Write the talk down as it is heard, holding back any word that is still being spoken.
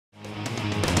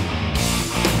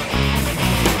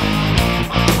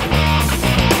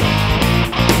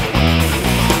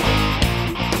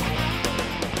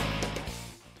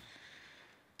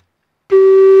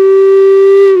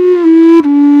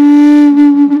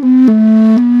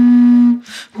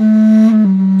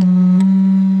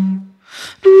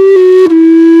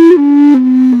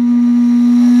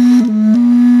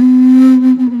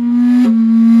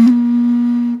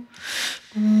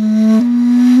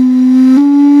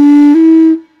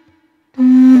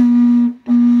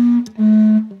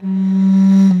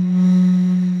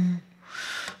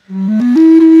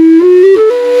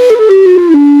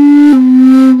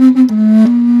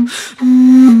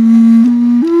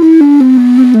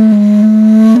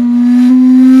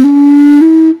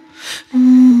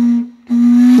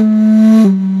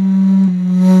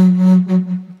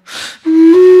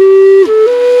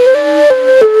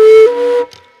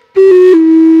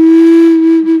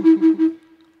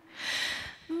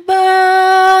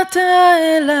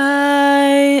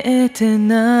אליי את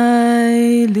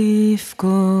עיניי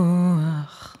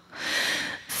לפקוח,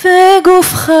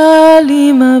 וגופך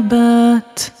לי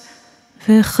מבט,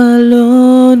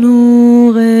 וחלון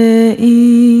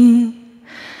וראי.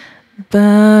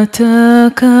 באת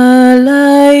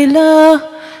כלילה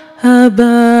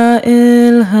הבא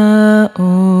אל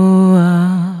האוח,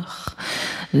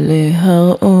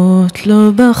 להראות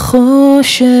לו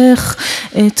בחושך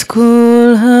את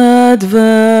כל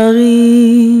הדברים.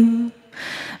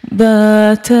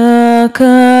 באת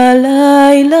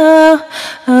כלילה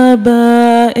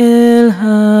הבא אל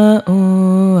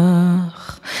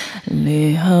האוח,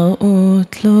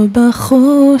 להראות לו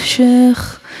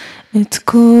בחושך את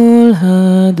כל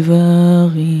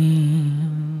הדברים.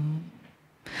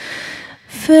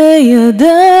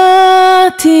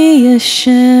 וידעתי יש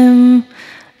שם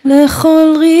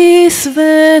לכל ריס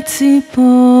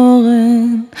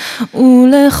וציפורן,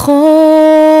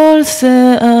 ולכל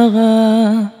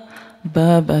שערה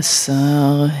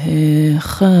בבשר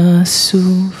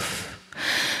החשוף.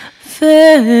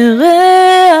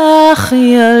 וריח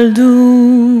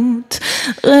ילדות,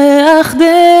 ריח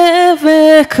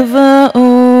דבק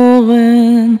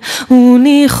ואורן,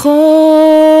 וניחוח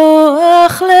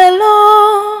ללא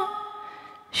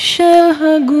של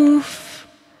הגוף,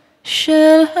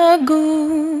 של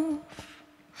הגוף.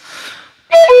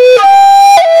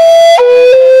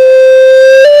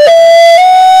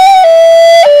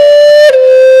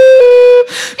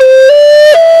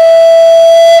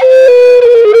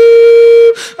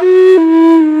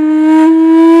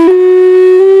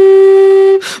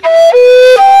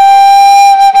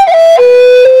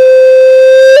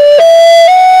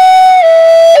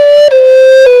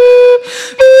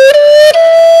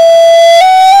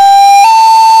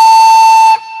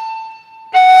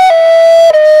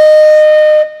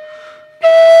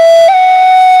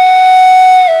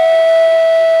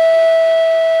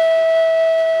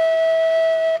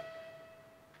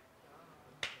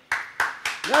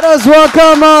 Let us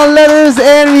welcome on Letters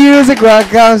and Music.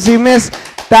 Welcome si Miss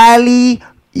TALI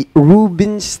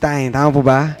Rubinstein. Tama po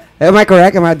ba? Am I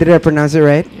correct? Did I pronounce it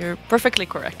right? You're perfectly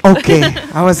correct. Okay.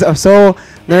 I was so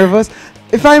nervous.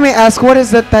 If I may ask, what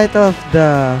is the title of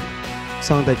the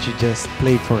song that you just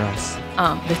played for us?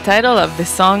 The title of the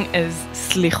song is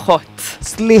Slichot.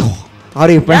 Slichot. How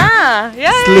do you pronounce?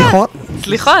 Yeah. Slichot.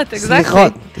 Slichot, exactly.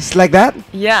 Slichot. It's like that?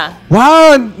 Yeah.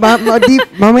 Wow!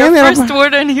 The first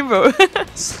word in Hebrew.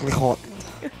 Slichot.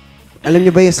 Alam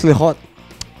niyo ba yung slichot?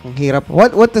 Ang hirap.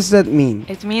 What does that mean?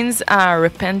 It means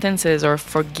repentances or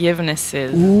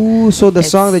forgivenesses. Ooh, so the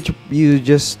song that you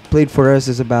just played for us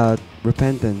is about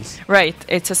repentance. Right.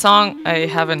 It's a song. I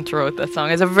haven't wrote that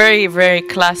song. It's a very, very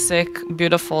classic,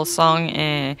 beautiful song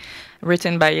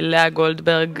written by Leah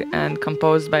Goldberg and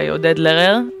composed by Oded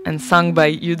Lerer and sung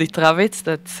by Judith Ravitz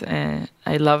that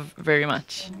I love very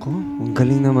much. Oh, ang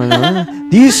galing naman.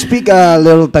 Do you speak a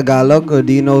little Tagalog or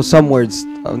do you know some words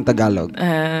in Tagalog?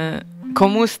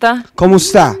 Kumusta?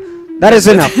 Kumusta. That is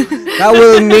enough. That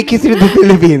will make you through the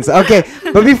Philippines. Okay.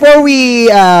 But before we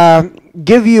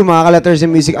give you mga ka-Letters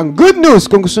and Music, ang good news,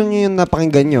 kung gusto nyo yung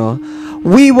napakinggan nyo,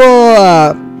 we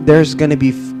will, there's gonna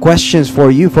be questions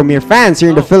for you from your fans here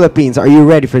in the Philippines. Are you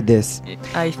ready for this?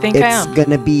 I think I am. It's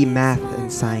gonna be math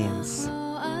and science.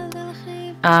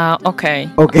 Okay.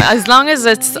 Okay. As long as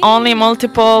it's only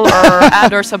multiple or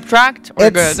add or subtract,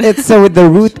 we're good. It's with the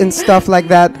root and stuff like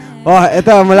that. Oh,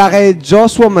 ito mula kay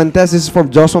Joshua Montes. This is from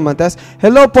Joshua Montes.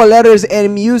 Hello po, Letters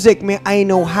and Music. May I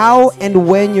know how and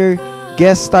when your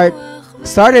guest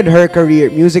started her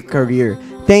music career?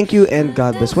 Thank you and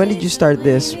God bless. When did you start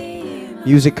this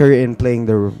music career in playing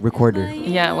the recorder?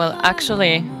 Yeah, well,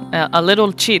 actually, a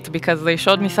little cheat because they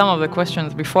showed me some of the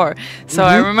questions before. So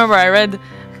I remember I read,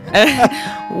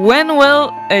 when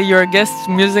will your guest's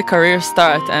music career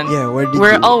start? And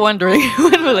we're all wondering,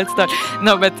 when will it start?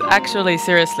 No, but actually,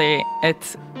 seriously,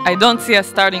 I don't see a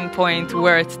starting point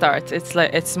where it starts.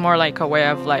 It's more like a way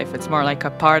of life. It's more like a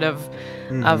part of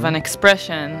an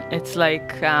expression. It's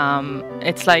like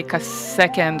a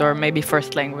second or maybe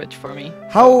first language for me.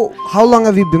 How long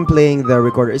have you been playing the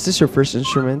recorder? Is this your first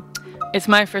instrument? It's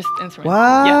my first instrument.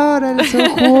 Wow, yeah. That is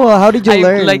so cool. How did you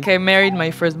learn? I married my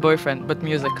first boyfriend, but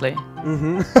musically.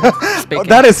 Oh,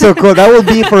 that is so cool. That will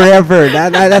be forever.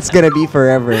 That's gonna be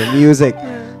forever. Music.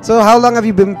 So how long have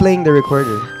you been playing the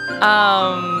recorder?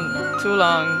 Too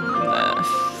long.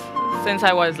 Since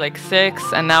I was like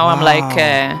 6, and now I'm like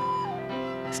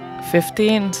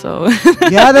 15. So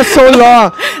yeah, that's so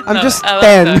long. I'm just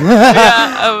 10.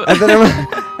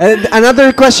 And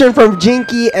another question from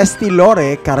Jinky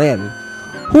Estilore Karen.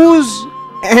 Whose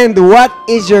and what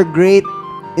is your great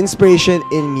inspiration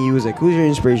in music. Who's your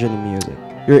inspiration in music?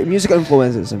 Your musical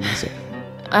influences in music.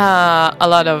 A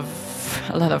lot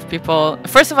of people.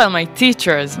 First of all, my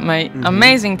teachers, my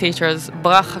amazing teachers.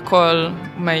 Bracha Kol,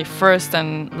 my first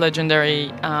and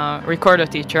legendary recorder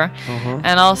teacher,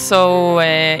 and also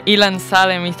Ilan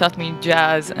Salem, he taught me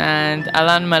jazz, and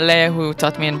Alan Maleh, who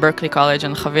taught me in Berkeley College,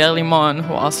 and Javier Limon,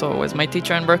 who also was my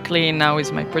teacher in Berkeley, and now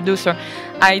is my producer.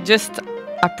 I just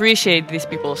appreciate these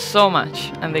people so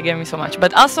much, and they gave me so much.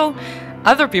 But also,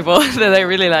 other people that I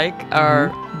really like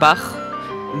are Bach.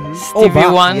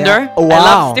 Stevie Wonder. Yeah. Oh, wow. I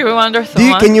love Stevie Wonder so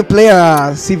much. Can you play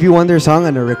a Stevie Wonder song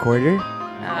on a recorder?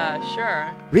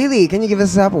 Sure. Really? Can you give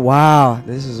us a sample? Wow,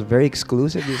 this is very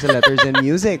exclusive. These are letters in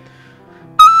music.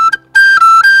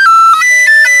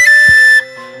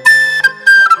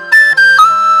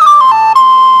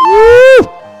 Woo!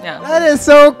 Yeah. That is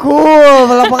so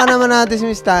cool. Malapakan naman natin si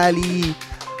Miss Tali.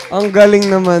 Ang galing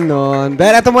naman nun.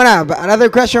 But ito muna. Another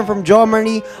question from Jo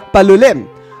Marie Palulim.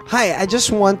 Hi, I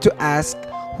just want to ask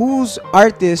who's the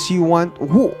artist you want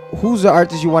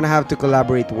to have to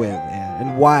collaborate with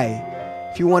and why?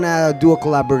 If you want to do a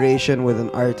collaboration with an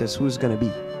artist, who's gonna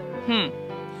be? Do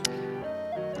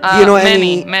you know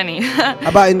many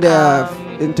about in the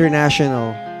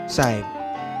international side?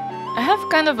 I have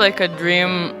kind of like a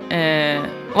dream.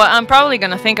 Well, I'm probably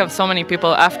gonna think of so many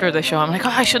people after the show. I'm like, oh,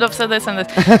 I should have said this and this.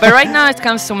 But right now, it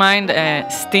comes to mind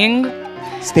Sting.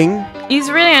 Sting? He's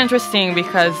really interesting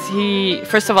because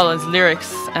first of all, his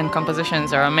lyrics and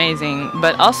compositions are amazing,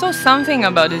 but also something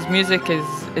about his music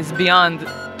is beyond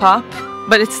pop,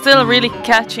 but it's still really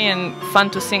catchy and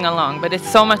fun to sing along, but it's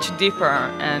so much deeper,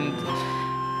 and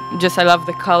just I love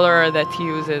the color that he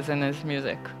uses in his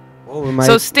music.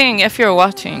 So Sting, if you're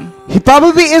watching. He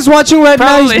probably is watching right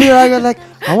now. He's like,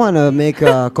 I want to make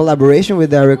a collaboration with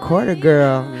that recorder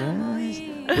girl. Nice.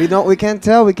 We can't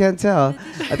tell.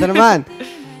 Ito naman.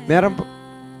 Meron po.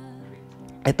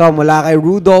 Ito, mula kay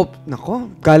Rudolph. Nako,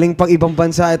 galing pang ibang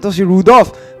bansa ito si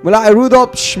Rudolph. Mula kay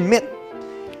Rudolph Schmidt.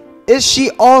 Is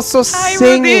she also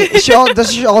singing?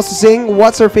 Does she also sing?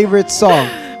 What's her favorite song?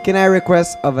 Can I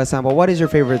request of a sample? What is your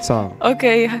favorite song?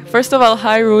 Okay, first of all,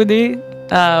 hi Rudy.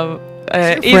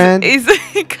 Friend? He's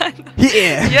kind of,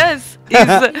 yeah. Yes.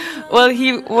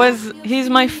 He's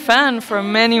my fan for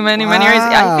many years.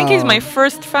 I think he's my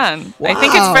first fan. Wow. I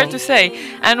think it's fair to say.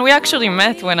 And we actually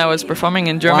met when I was performing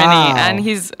in Germany, and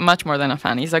he's much more than a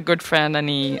fan. He's a good friend, and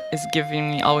he is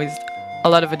giving me always a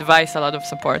lot of advice, a lot of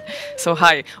support. So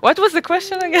hi. What was the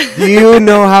question again? Do you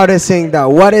know how to sing that?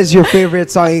 What is your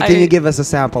favorite song? Can you give us a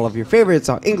sample of your favorite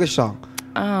song, English song?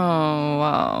 Oh,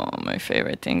 wow. My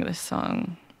favorite English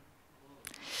song.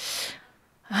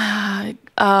 I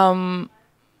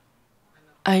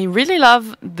really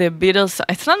love the Beatles.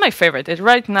 It's not my favorite.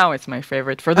 Right now it's my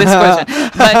favorite for this question.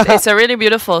 But it's a really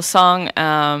beautiful song.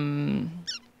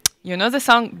 You know the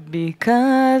song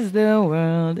Because the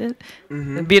World is...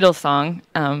 The Beatles song.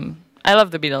 I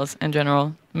love the Beatles in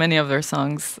general. Many of their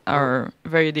songs are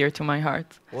very dear to my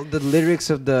heart. Well, the lyrics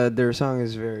of their song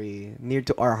is very near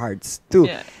to our hearts too.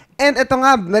 Yeah. And ito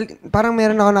nga, parang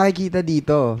meron ako nakikita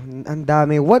dito. Ang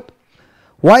dami.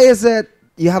 Why is it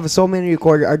you have so many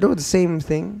recorders? Are those the same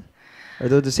thing? Are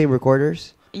those the same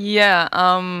recorders? Yeah.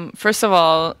 First of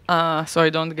all, so I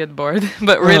don't get bored,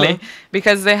 but really,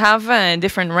 because they have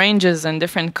different ranges and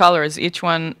different colors. Each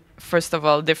one, first of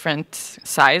all, different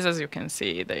size, as you can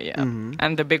see.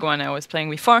 And the big one I was playing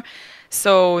before.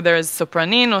 So there's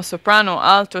sopranino, soprano,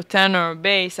 alto, tenor,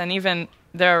 bass, and even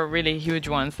there are really huge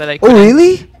ones that I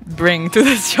couldn't bring to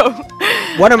the show.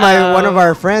 One of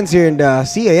our friends here in the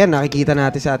ayan, nakikita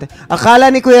natin sa atin.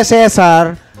 Akala ni Kuya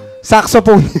Cesar,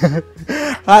 saxophone.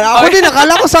 Ako din,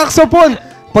 akala ko saxophone.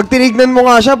 Pag tinignan mo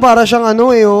nga siya, para siyang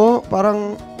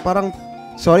parang,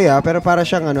 sorry pero para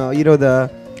siyang you know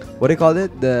what do you call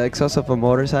it? The exhaust of a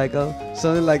motorcycle?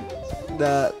 Something like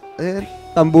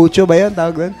tambucho ba yan?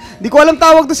 Tawag doon? Hindi ko alam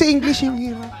tawag to sa English.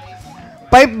 Yung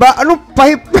pipe ba? Anong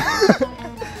pipe?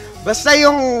 Basta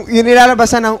yung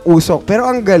nilalabasan ng usok. Pero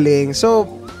ang galing.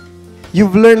 So,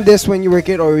 you've learned this when you were a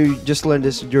kid or you just learned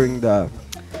this during the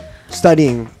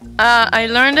studying? I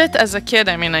learned it as a kid.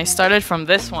 I mean, I started from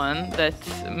this one that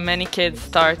many kids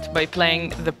start by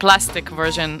playing the plastic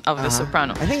version of the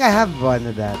soprano. I think I have one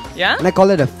of that. Yeah? And I call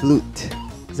it a flute.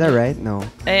 Is that right? No.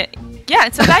 Yeah,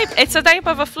 it's a type. It's a type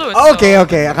of a flute. Okay.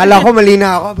 Akala ko mali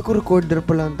na ako. Sabi ko, recorder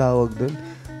pala ang tawag dun.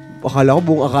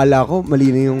 Akala ko mali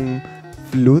na yung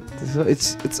flute. So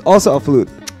it's also a flute.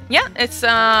 Yeah, it's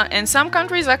in some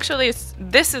countries actually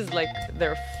this is like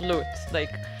their flute.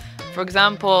 Like For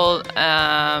example,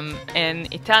 in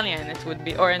Italian it would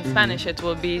be, or in Spanish it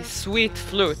will be sweet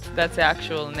flute. That's the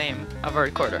actual name of a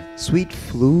recorder. Sweet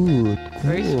flute. Cool.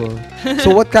 Very sweet.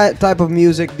 So what type of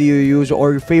music do you use,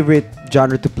 or your favorite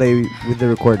genre to play with the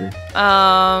recorder?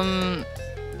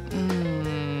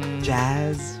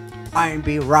 Jazz,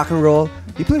 R&B, rock and roll.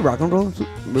 Do you play rock and roll?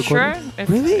 Sure.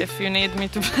 Really? If you need me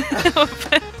to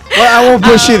play. Well, I won't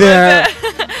push you there.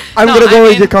 I'm gonna go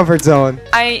with your comfort zone.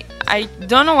 I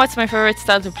don't know what's my favorite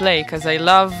style to play, because I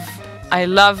love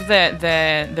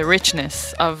the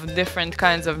richness of different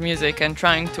kinds of music and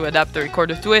trying to adapt the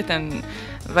recorder to it and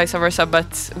vice versa.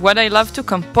 But what I love to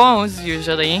compose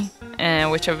usually,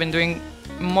 which I've been doing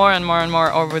more and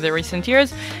more over the recent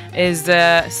years, is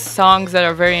songs that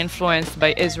are very influenced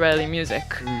by Israeli music.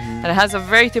 And it has a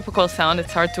very typical sound.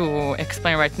 It's hard to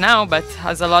explain right now, but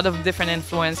has a lot of different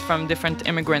influence from different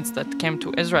immigrants that came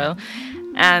to Israel.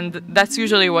 And that's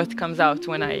usually what comes out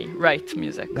when I write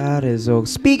music. That is so.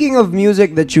 Speaking of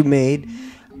music that you made,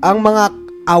 ang mga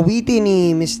awiti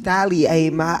ni Miss Tali ay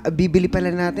bibili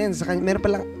pala natin. Meron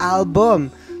palang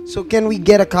album. So can we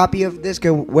get a copy of this?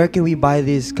 Where can we buy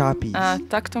these copies?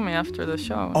 Talk to me after the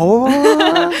show. Oh.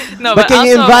 No, but can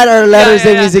you invite our letters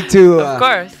and music to of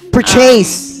course.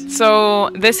 Purchase?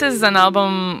 So this is an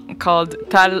album called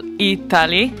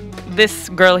TALI. This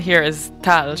girl here is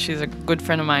Tal. She's a good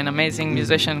friend of mine, amazing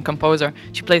musician, composer.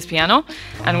 She plays piano,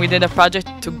 and we did a project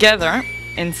together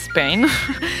in Spain.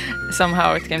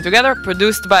 Somehow it came together.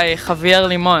 Produced by Javier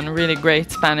Limon, really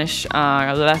great Spanish,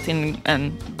 Latin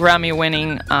and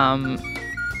Grammy-winning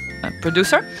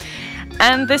producer.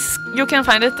 And this, you can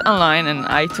find it online in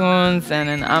iTunes and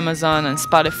in Amazon and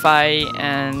Spotify.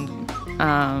 And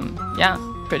yeah,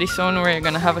 pretty soon we're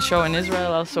gonna have a show in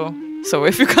Israel also. So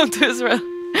if you come to Israel,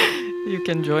 you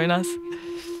can join us.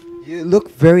 You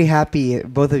look very happy,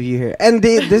 both of you here. And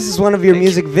this is one of your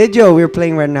music video we're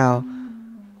playing right now,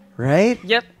 right?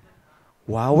 Yep.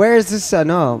 Wow, where is this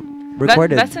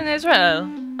recorded? That's in Israel.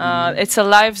 It's a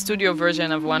live studio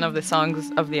version of one of the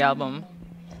songs of the album.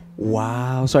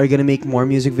 Wow. So are you gonna make more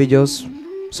music videos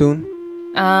soon?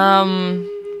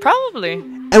 Probably.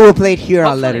 And we'll play it here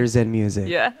Hopefully. on Letters and Music.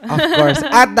 Yeah. Of course.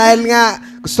 At dahil nga,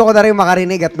 gusto ko na rin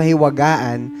makarinig at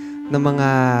mahiwagaan ng mga,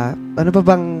 ano ba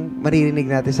bang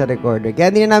maririnig natin sa recorder? Kaya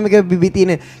hindi na namin kayo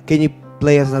bibitinin. Can you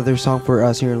play us another song for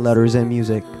us here in Letters and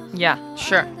Music? Yeah,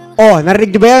 sure. Oh,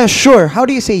 narinig niyo ba yan? Sure. How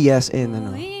do you say yes in,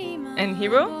 In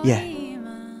Hebrew? Yeah.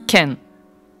 Ken.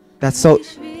 That's so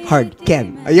hard.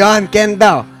 Ken. Ayun, Ken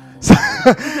daw.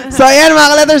 So ayan mga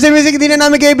ka-Letters and Music, hindi na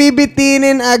namin kayo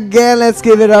bibitinin again. Let's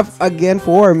give it up again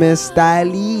for Miss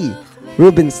TALI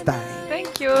Rubinstein.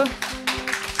 Thank you.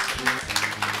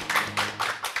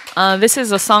 This is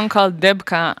a song called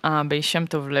Debka by Shem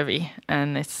Tov Levi,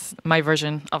 and it's my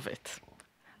version of it.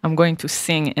 I'm going to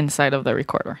sing inside of the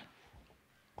recorder.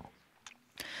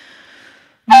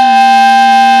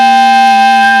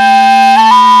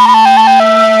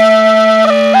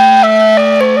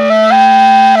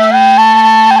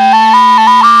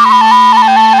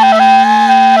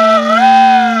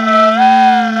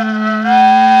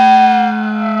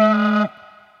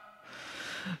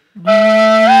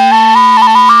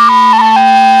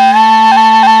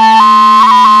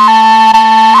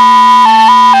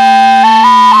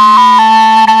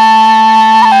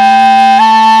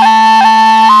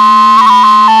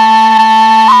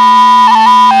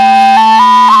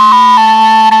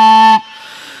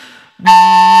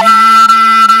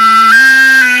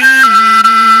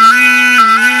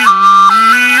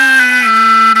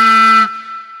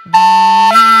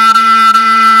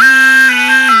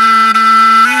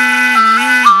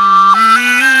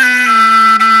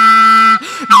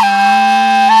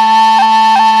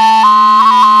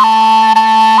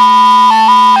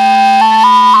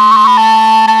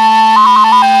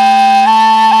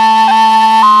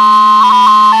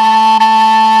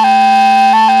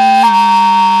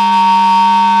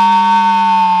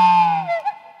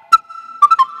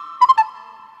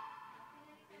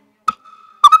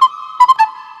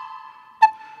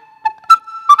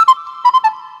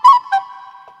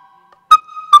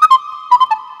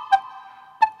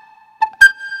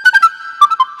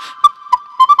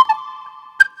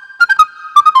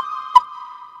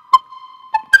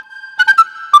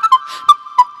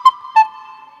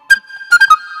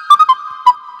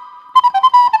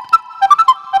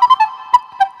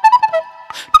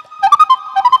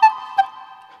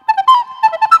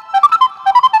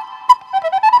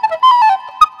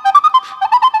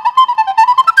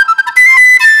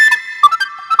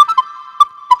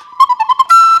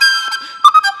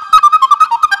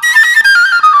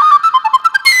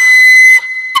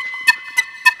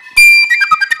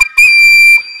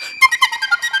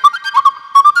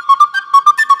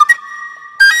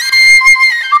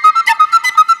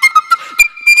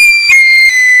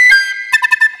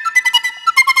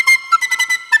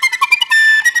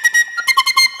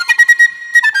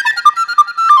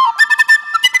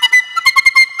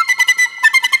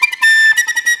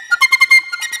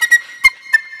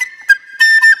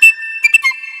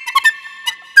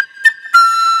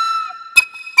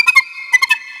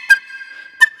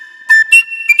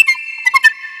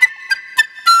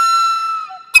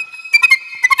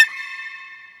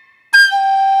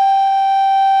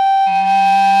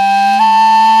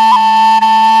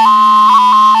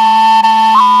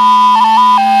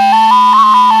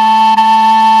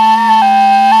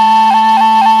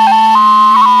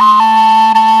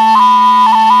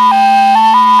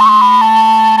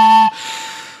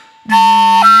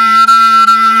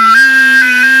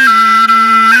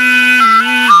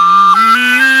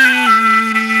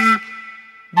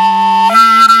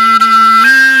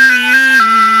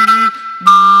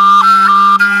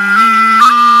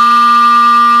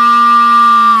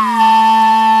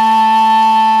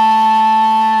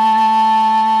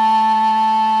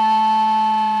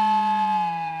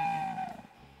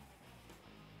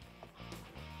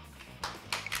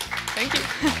 Thank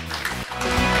you.